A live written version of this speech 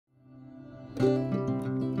Like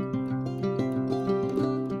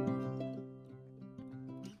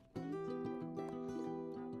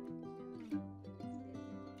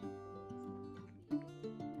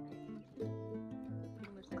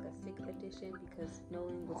a sick edition because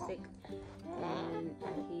Nolan was sick and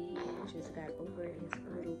he just got over his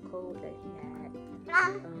little cold that he had.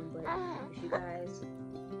 But if you guys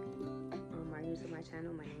are new to my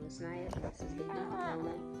channel, my name is Naya and this is the new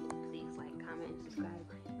Nolan. Please like, comment, and subscribe.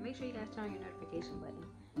 And make sure you guys turn on your notification button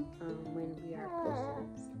when we are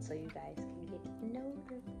posting so you guys can get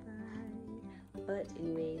notified. But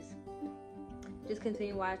anyways, just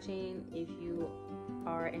continue watching if you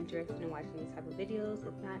are interested in watching these type of videos.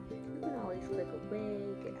 If not, you can always click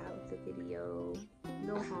away, get out of the video,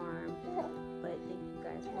 no harm. But thank you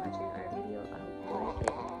guys for watching our video. I hope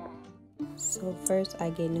you like it. So first I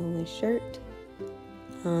get Nolan's shirt.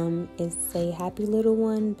 It's a Happy Little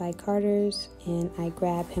One by Carter's, and I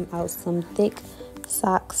grab him out some thick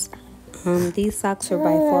socks. These socks are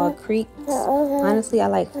by Fall Creek. Honestly, I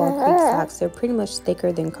like Fall Creek socks. They're pretty much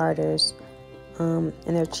thicker than Carter's. And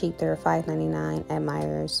they're cheap. They're $5.99 at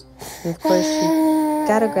Myers. And of course, you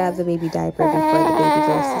gotta grab the baby diaper before the baby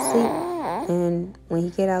goes to sleep. And when he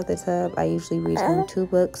get out the tub, I usually read him 2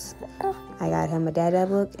 books. I got him a Dada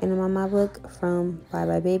book and a Mama book from Bye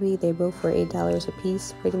Bye Baby. They both were $8 a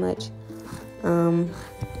piece, pretty much.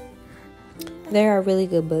 They are really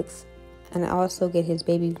good books. And I also get his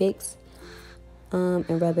baby Vicks and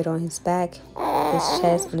rub it on his back, his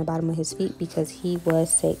chest, and the bottom of his feet because he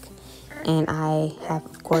was sick. And I have,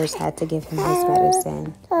 of course, had to give him his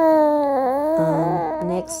medicine.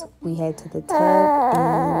 Next, we head to the tub,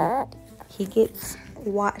 and he gets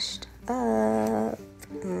washed up.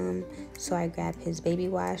 So I grab his baby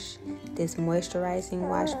wash, this moisturizing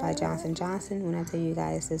wash by Johnson & Johnson. When I tell you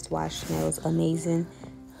guys, this wash smells amazing.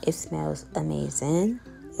 It smells amazing.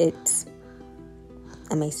 It's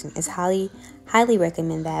amazing. It's highly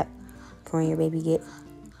recommend that for when your baby get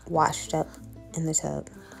washed up in the tub.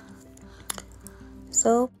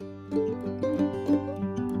 So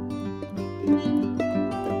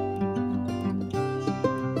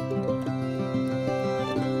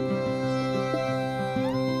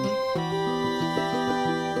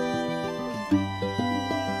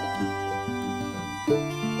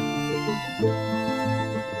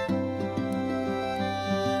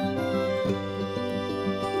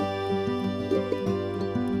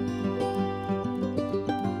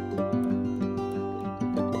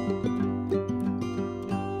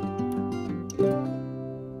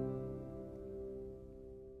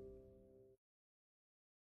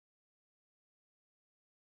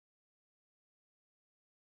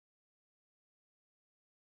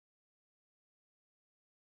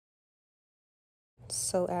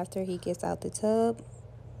So after he gets out the tub,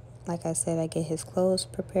 like I said, I get his clothes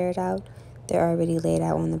prepared out. They're already laid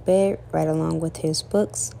out on the bed right along with his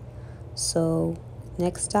books. So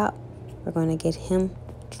next stop, we're going to get him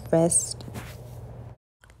dressed.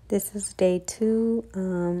 This is day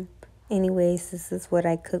 2. Anyways, this is what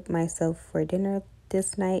I cooked myself for dinner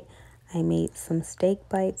this night. I made some steak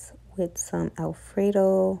bites with some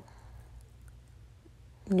Alfredo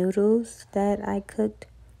noodles that I cooked.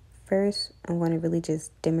 First, I'm going to really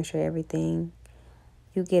just demonstrate everything.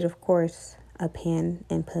 You get, of course, a pan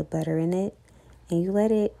and put butter in it. And you let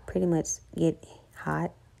it pretty much get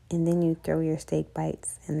hot. And then you throw your steak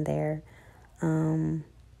bites in there.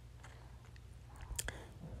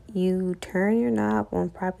 You turn your knob on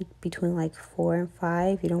probably between like 4 and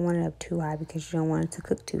 5. You don't want it up too high because you don't want it to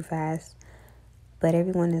cook too fast. But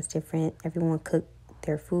everyone is different. Everyone cook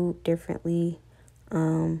their food differently.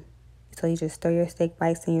 So you just throw your steak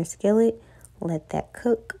bites in your skillet, let that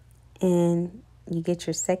cook, and you get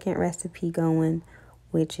your second recipe going,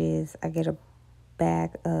 which is I get a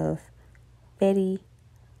bag of fetty.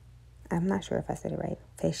 I'm not sure if I said it right.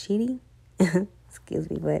 Fettuccine? Excuse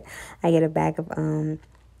me, but I get a bag of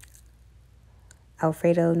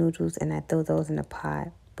Alfredo noodles and I throw those in a pot.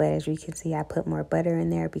 But as you can see, I put more butter in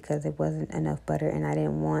there because it wasn't enough butter and I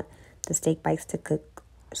didn't want the steak bites to cook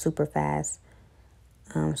super fast.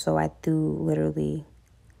 So I threw literally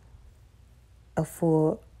a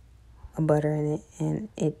full of butter in it, and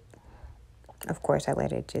it, of course, I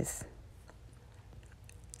let it just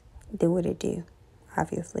do what it do,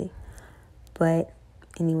 obviously. But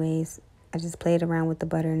anyways, I just played around with the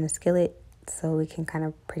butter in the skillet so it can kind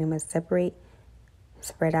of pretty much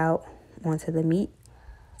spread out onto the meat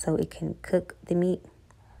so it can cook the meat.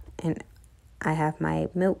 And I have my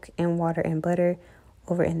milk and water and butter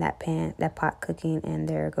over in that pan, that pot cooking, and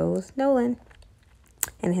there goes Nolan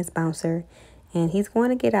and his bouncer, and he's going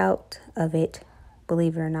to get out of it,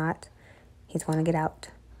 believe it or not. He's going to get out,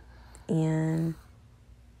 and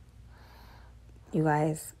you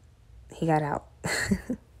guys, he got out.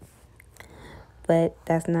 But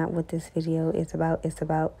that's not what this video is about. It's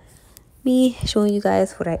about me showing you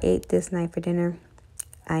guys what I ate this night for dinner.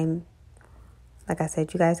 Like I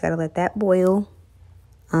said, you guys gotta let that boil.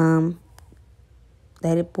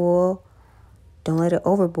 Let it boil. Don't let it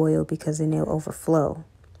overboil because then it'll overflow.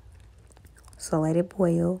 So let it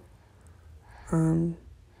boil. Put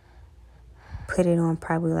it on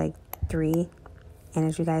probably like 3. And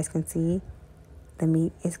as you guys can see, the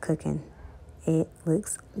meat is cooking. It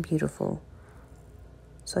looks beautiful.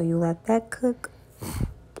 So you let that cook.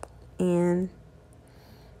 And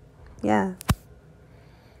yeah.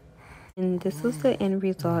 And this was the end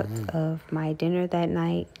result of my dinner that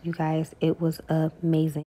night. You guys, it was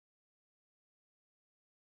amazing.